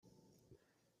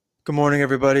Good morning,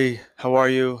 everybody. How are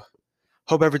you?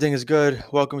 Hope everything is good.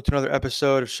 Welcome to another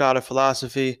episode of Shot of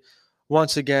Philosophy.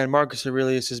 Once again, Marcus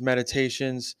Aurelius'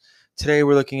 Meditations. Today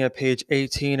we're looking at page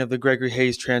 18 of the Gregory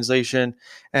Hayes translation,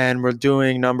 and we're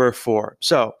doing number 4.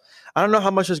 So, I don't know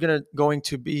how much is going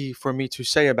to be for me to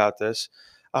say about this.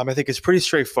 I think it's pretty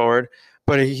straightforward,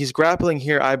 but he's grappling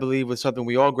here, I believe, with something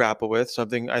we all grapple with,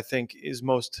 something I think is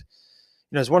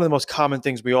is one of the most common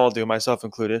things we all do, myself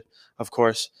included, of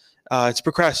course. It's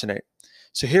procrastinate.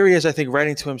 So here he is, I think,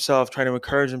 writing to himself, trying to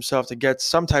encourage himself to get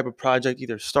some type of project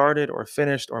either started or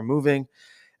finished or moving.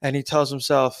 And he tells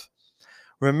himself,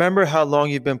 remember how long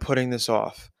you've been putting this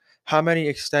off, how many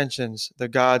extensions the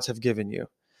gods have given you,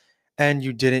 and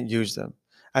you didn't use them.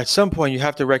 At some point, you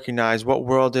have to recognize what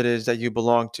world it is that you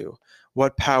belong to,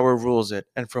 what power rules it,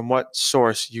 and from what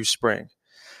source you spring.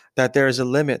 That there is a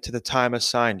limit to the time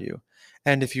assigned you.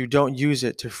 And if you don't use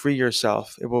it to free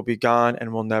yourself, it will be gone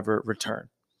and will never return.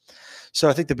 So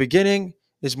I think the beginning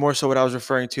is more so what I was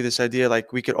referring to, this idea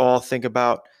like we could all think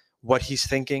about what he's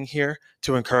thinking here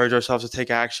to encourage ourselves to take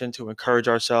action, to encourage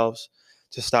ourselves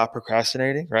to stop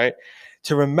procrastinating, right?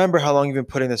 To remember how long you've been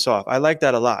putting this off. I like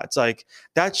that a lot. It's like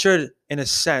that should, in a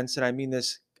sense, and I mean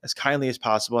this as kindly as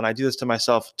possible, and I do this to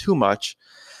myself too much,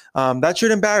 that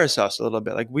should embarrass us a little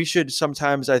bit. Like we should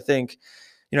sometimes, I think,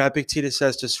 Epictetus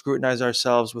says to scrutinize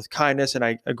ourselves with kindness, and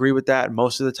I agree with that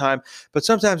most of the time. But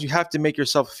sometimes you have to make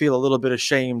yourself feel a little bit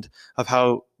ashamed of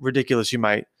how ridiculous you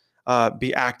might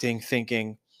be acting,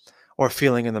 thinking, or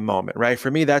feeling in the moment, right?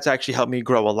 For me, that's actually helped me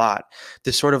grow a lot.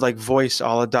 This sort of like voice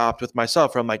I'll adopt with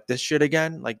myself, where I'm like, this shit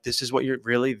again, like this is what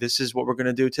this is what we're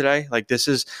gonna do today. Like this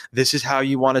is how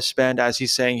you want to spend, as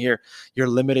he's saying here, your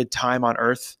limited time on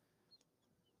earth.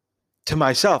 To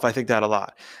myself, I think that a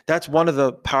lot. That's one of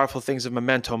the powerful things of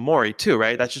memento mori too,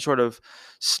 right? That should sort of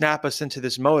snap us into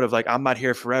this mode of like, I'm not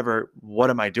here forever.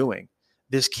 What am I doing?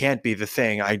 This can't be the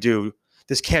thing I do.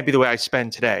 This can't be the way I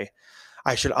spend today.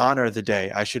 I should honor the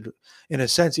day. I should, in a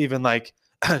sense, even like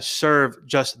serve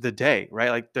just the day,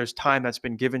 right? Like there's time that's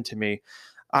been given to me.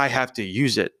 I have to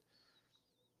use it,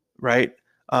 right?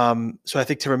 So I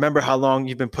think to remember how long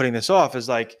you've been putting this off is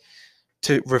like,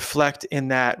 to reflect in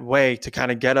that way to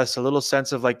kind of get us a little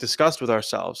sense of like disgust with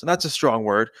ourselves. And that's a strong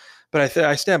word, but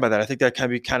I stand by that. I think that can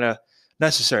be kind of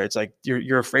necessary. It's like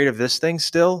you're afraid of this thing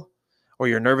still, or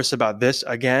you're nervous about this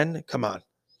again. Come on.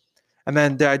 And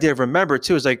then the idea of remember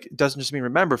too is like, it doesn't just mean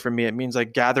remember for me. It means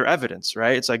like gather evidence,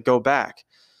 right? It's like go back.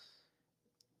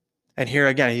 And here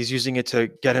again, he's using it to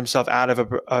get himself out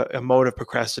of a mode of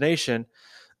procrastination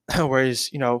where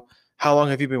how long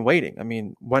have you been waiting? I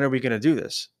mean, when are we going to do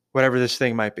this? Whatever this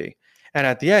thing might be. And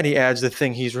at the end, he adds the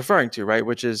thing he's referring to, right?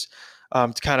 Which is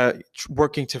to kind of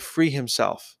working to free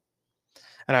himself.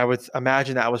 And I would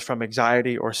imagine that was from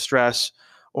anxiety or stress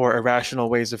or irrational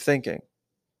ways of thinking,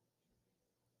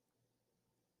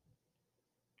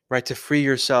 right? To free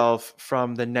yourself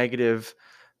from the negative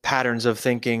patterns of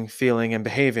thinking, feeling, and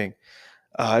behaving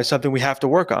is something we have to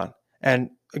work on. And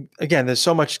again, there's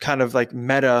so much kind of like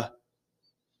meta.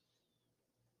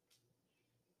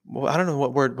 Well, I don't know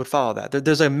what word would follow that.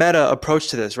 There's a meta approach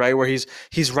to this, right? Where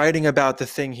he's writing about the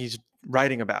thing he's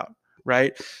writing about,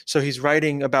 right? So he's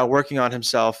writing about working on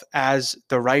himself as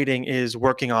the writing is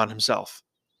working on himself,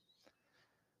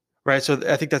 right? So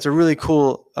I think that's a really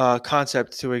cool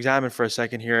concept to examine for a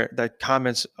second here that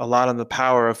comments a lot on the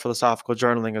power of philosophical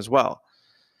journaling as well.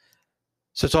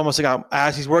 So it's almost like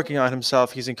as he's working on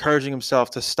himself, he's encouraging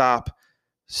himself to stop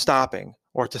stopping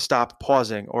or to stop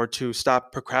pausing or to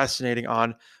stop procrastinating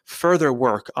on further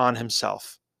work on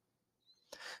himself.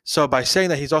 So by saying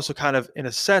that, he's also kind of, in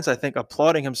a sense, I think,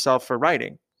 applauding himself for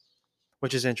writing,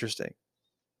 which is interesting,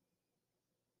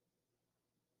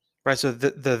 right? So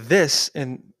the this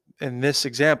in this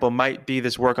example might be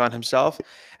this work on himself,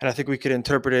 and I think we could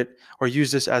interpret it or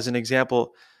use this as an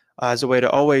example as a way to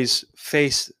always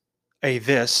face a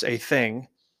thing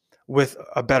with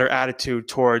a better attitude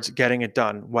towards getting it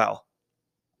done well,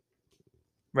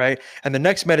 right? And the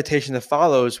next meditation that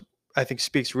follows, I think,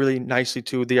 speaks really nicely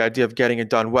to the idea of getting it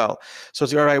done well. So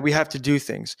it's like, all right, we have to do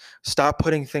things. Stop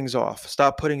putting things off.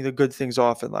 Stop putting the good things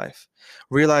off in life.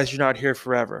 Realize you're not here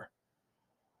forever.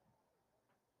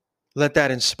 Let that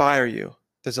inspire you.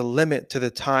 There's a limit to the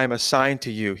time assigned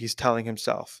to you, he's telling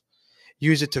himself.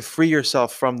 Use it to free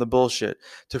yourself from the bullshit,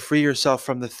 to free yourself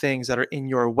from the things that are in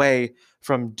your way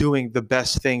from doing the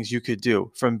best things you could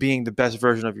do, from being the best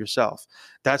version of yourself.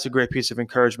 That's a great piece of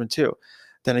encouragement too.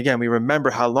 Then again, we remember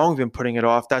how long we've been putting it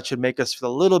off. That should make us feel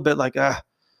a little bit like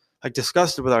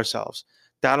disgusted with ourselves.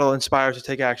 That'll inspire us to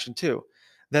take action too.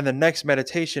 Then the next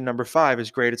meditation, number 5,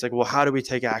 is great. It's like, well, how do we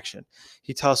take action?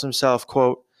 He tells himself,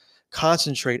 quote,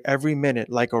 Concentrate every minute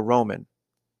like a Roman,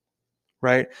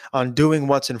 right? On doing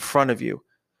what's in front of you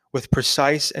with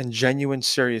precise and genuine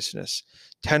seriousness,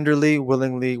 tenderly,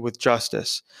 willingly, with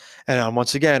justice. And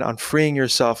once again, on freeing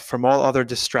yourself from all other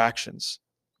distractions.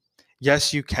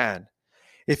 Yes, you can.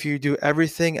 If you do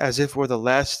everything as if it were the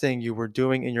last thing you were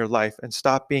doing in your life and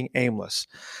stop being aimless,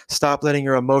 stop letting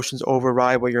your emotions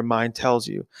override what your mind tells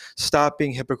you, stop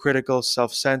being hypocritical,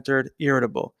 self-centered,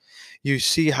 irritable, you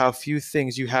see how few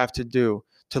things you have to do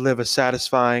to live a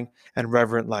satisfying and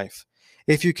reverent life.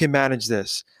 If you can manage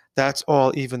this, that's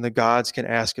all even the gods can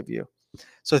ask of you.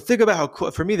 So think about how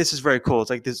cool, for me, this is very cool. It's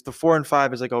like this, the 4 and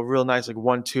 5 is like a real nice, like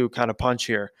 1-2 kind of punch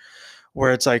here,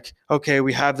 where it's like, okay,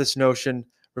 we have this notion.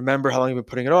 Remember how long you've been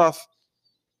putting it off.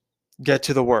 Get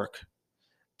to the work.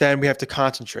 Then we have to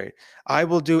concentrate. I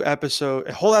will do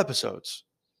whole episodes,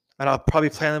 and I'll probably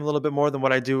plan them a little bit more than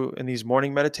what I do in these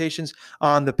morning meditations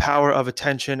on the power of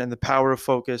attention and the power of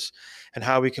focus and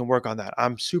how we can work on that.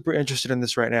 I'm super interested in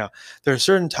this right now. There are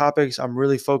certain topics I'm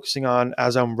really focusing on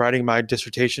as I'm writing my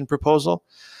dissertation proposal.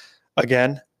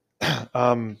 Again,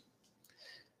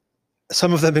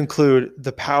 some of them include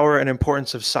the power and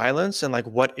importance of silence and like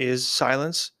what is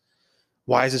silence?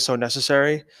 Why is it so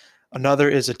necessary? Another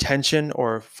is attention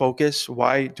or focus.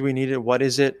 Why do we need it? What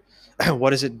is it? What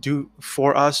does it do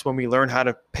for us when we learn how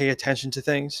to pay attention to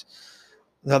things?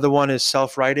 Another one is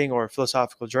self-writing or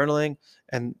philosophical journaling.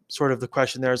 And sort of the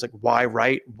question there is like, why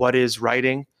write? What is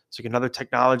writing? It's like another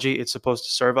technology. It's supposed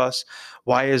to serve us.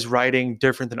 Why is writing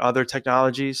different than other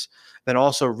technologies? Then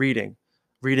also reading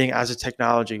as a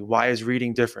technology. Why is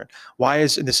reading different? Why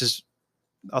is, and this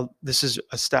is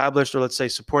established, or let's say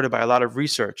supported by a lot of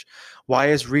research. Why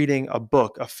is reading a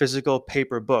book, a physical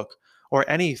paper book, or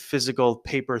any physical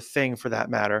paper thing for that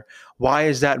matter, why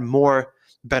is that more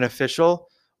beneficial?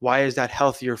 Why is that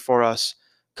healthier for us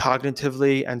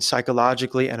cognitively and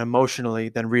psychologically and emotionally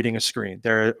than reading a screen?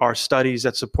 There are studies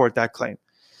that support that claim.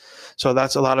 So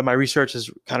that's a lot of my research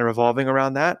is kind of revolving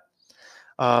around that.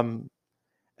 And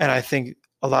I think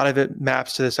a lot of it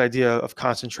maps to this idea of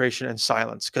concentration and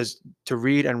silence, because to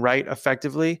read and write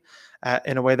effectively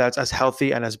in a way that's as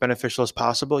healthy and as beneficial as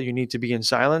possible, you need to be in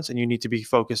silence and you need to be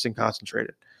focused and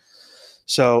concentrated.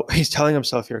 So he's telling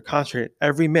himself here, concentrate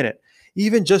every minute,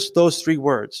 even just those 3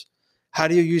 words. How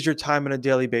do you use your time on a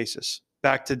daily basis?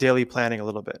 Back to daily planning a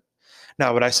little bit.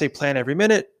 Now, would I say plan every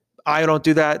minute? I don't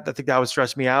do that. I think that would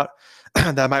stress me out.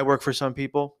 That might work for some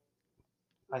people.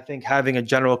 I think having a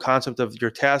general concept of your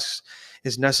tasks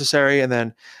is necessary, and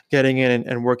then getting in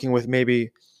and working with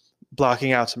maybe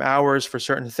blocking out some hours for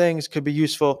certain things could be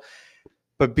useful,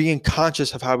 but being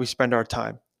conscious of how we spend our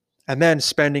time and then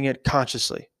spending it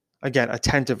consciously, again,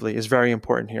 attentively, is very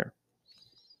important here.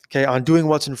 Okay, on doing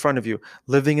what's in front of you,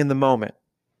 living in the moment.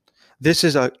 This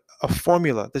is a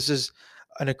formula. This is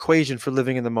an equation for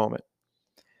living in the moment.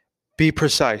 Be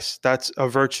precise. That's a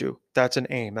virtue. That's an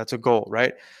aim. That's a goal,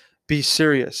 right? Be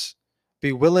serious.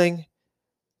 Be willing.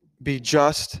 Be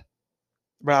just.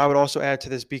 But I would also add to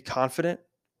this, be confident.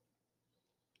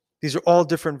 These are all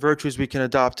different virtues we can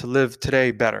adopt to live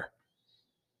today better.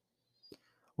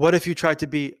 What if you tried to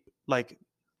be like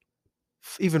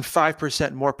even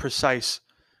 5% more precise?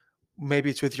 Maybe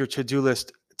it's with your to-do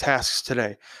list tasks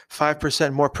today.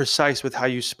 5% more precise with how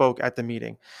you spoke at the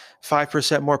meeting.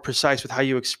 5% more precise with how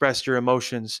you expressed your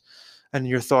emotions and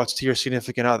your thoughts to your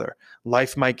significant other.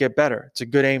 Life might get better. It's a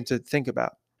good aim to think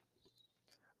about,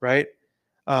 right?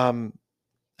 And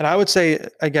I would say,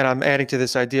 again, I'm adding to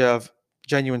this idea of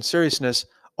genuine seriousness.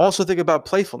 Also think about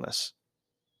playfulness.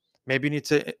 Maybe you need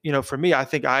to, for me, I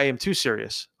think I am too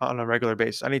serious on a regular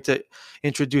basis. I need to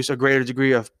introduce a greater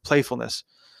degree of playfulness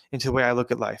into the way I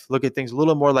look at life. Look at things a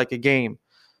little more like a game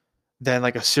than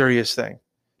like a serious thing.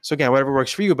 So again, whatever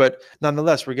works for you, but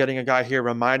nonetheless, we're getting a guy here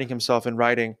reminding himself in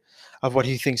writing of what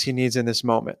he thinks he needs in this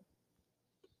moment.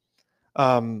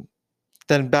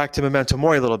 Then back to memento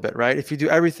mori a little bit, right? If you do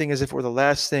everything as if it were the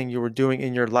last thing you were doing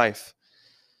in your life,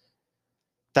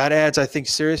 that adds, I think,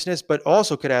 seriousness, but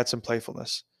also could add some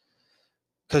playfulness.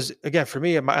 Because again, for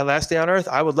me, my last day on earth,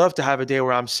 I would love to have a day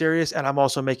where I'm serious and I'm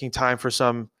also making time for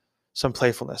some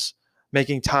playfulness,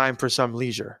 making time for some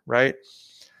leisure, right?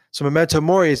 So memento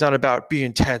mori is not about be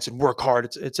intense and work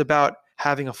hard. It's about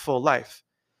having a full life.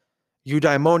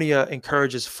 Eudaimonia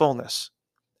encourages fullness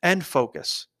and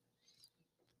focus.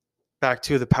 Back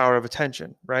to the power of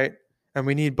attention, right? And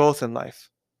we need both in life.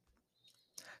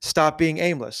 Stop being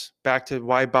aimless. Back to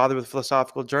why bother with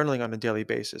philosophical journaling on a daily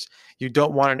basis. You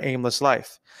don't want an aimless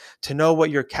life. To know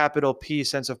what your capital P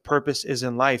sense of purpose is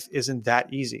in life isn't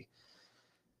that easy.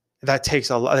 That takes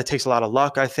a lot of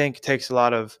luck, I think. It takes a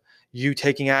lot of, you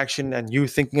taking action and you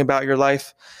thinking about your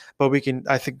life. But we can,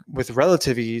 I think, with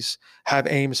relative ease, have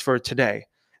aims for today.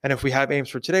 And if we have aims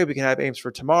for today, we can have aims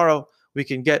for tomorrow. We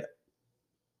can get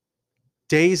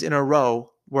days in a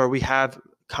row where we have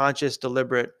conscious,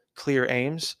 deliberate, clear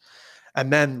aims.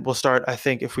 And then we'll start, I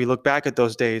think, if we look back at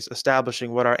those days,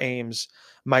 establishing what our aims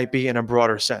might be in a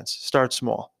broader sense. Start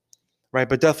small, right?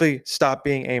 But definitely stop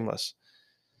being aimless.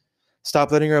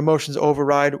 Stop letting your emotions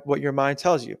override what your mind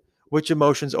tells you. Which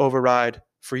emotions override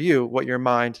for you what your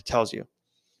mind tells you?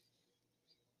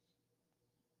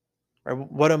 Right?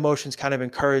 What emotions kind of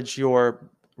encourage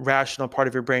your rational part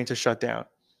of your brain to shut down?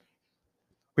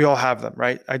 We all have them,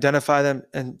 right? Identify them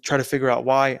and try to figure out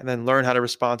why, and then learn how to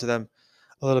respond to them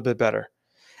a little bit better.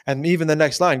 And even the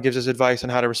next line gives us advice on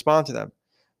how to respond to them.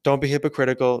 Don't be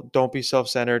hypocritical. Don't be self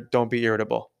centered. Don't be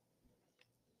irritable.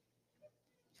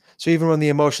 So even when the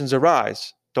emotions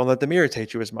arise, don't let them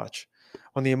irritate you as much.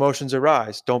 When the emotions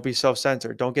arise, don't be self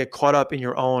centered. Don't get caught up in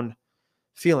your own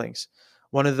feelings.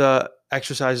 One of the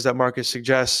exercises that Marcus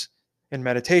suggests in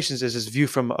meditations is this view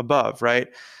from above, right?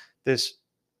 This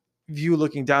view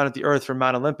looking down at the earth from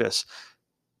Mount Olympus.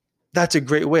 That's a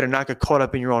great way to not get caught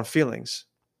up in your own feelings.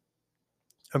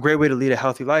 A great way to lead a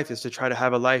healthy life is to try to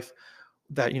have a life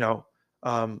that,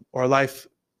 or a life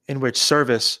in which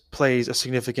service plays a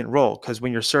significant role. Because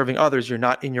when you're serving others, you're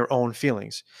not in your own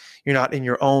feelings. You're not in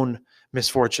your own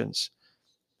misfortunes,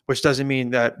 which doesn't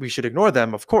mean that we should ignore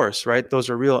them, of course, right? Those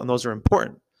are real and those are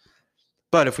important.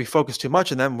 But if we focus too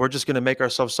much on them, we're just going to make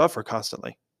ourselves suffer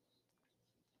constantly,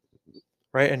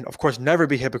 right? And of course, never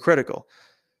be hypocritical,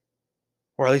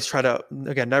 or at least try to,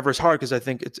 again, never is hard because I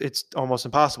think it's almost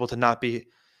impossible to not be.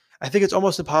 I think it's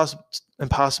almost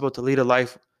impossible to lead a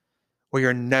life where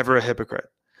you're never a hypocrite.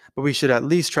 But we should at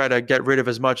least try to get rid of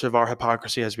as much of our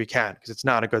hypocrisy as we can, because it's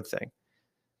not a good thing,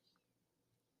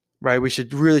 right? We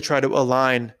should really try to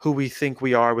align who we think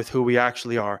we are with who we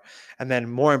actually are. And then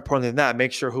more importantly than that,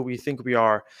 make sure who we think we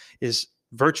are is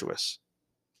virtuous.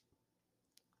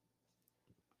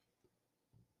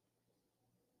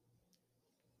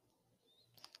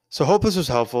 So hope this was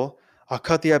helpful. I'll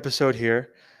cut the episode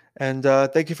here, and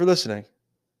thank you for listening.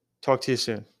 Talk to you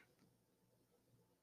soon.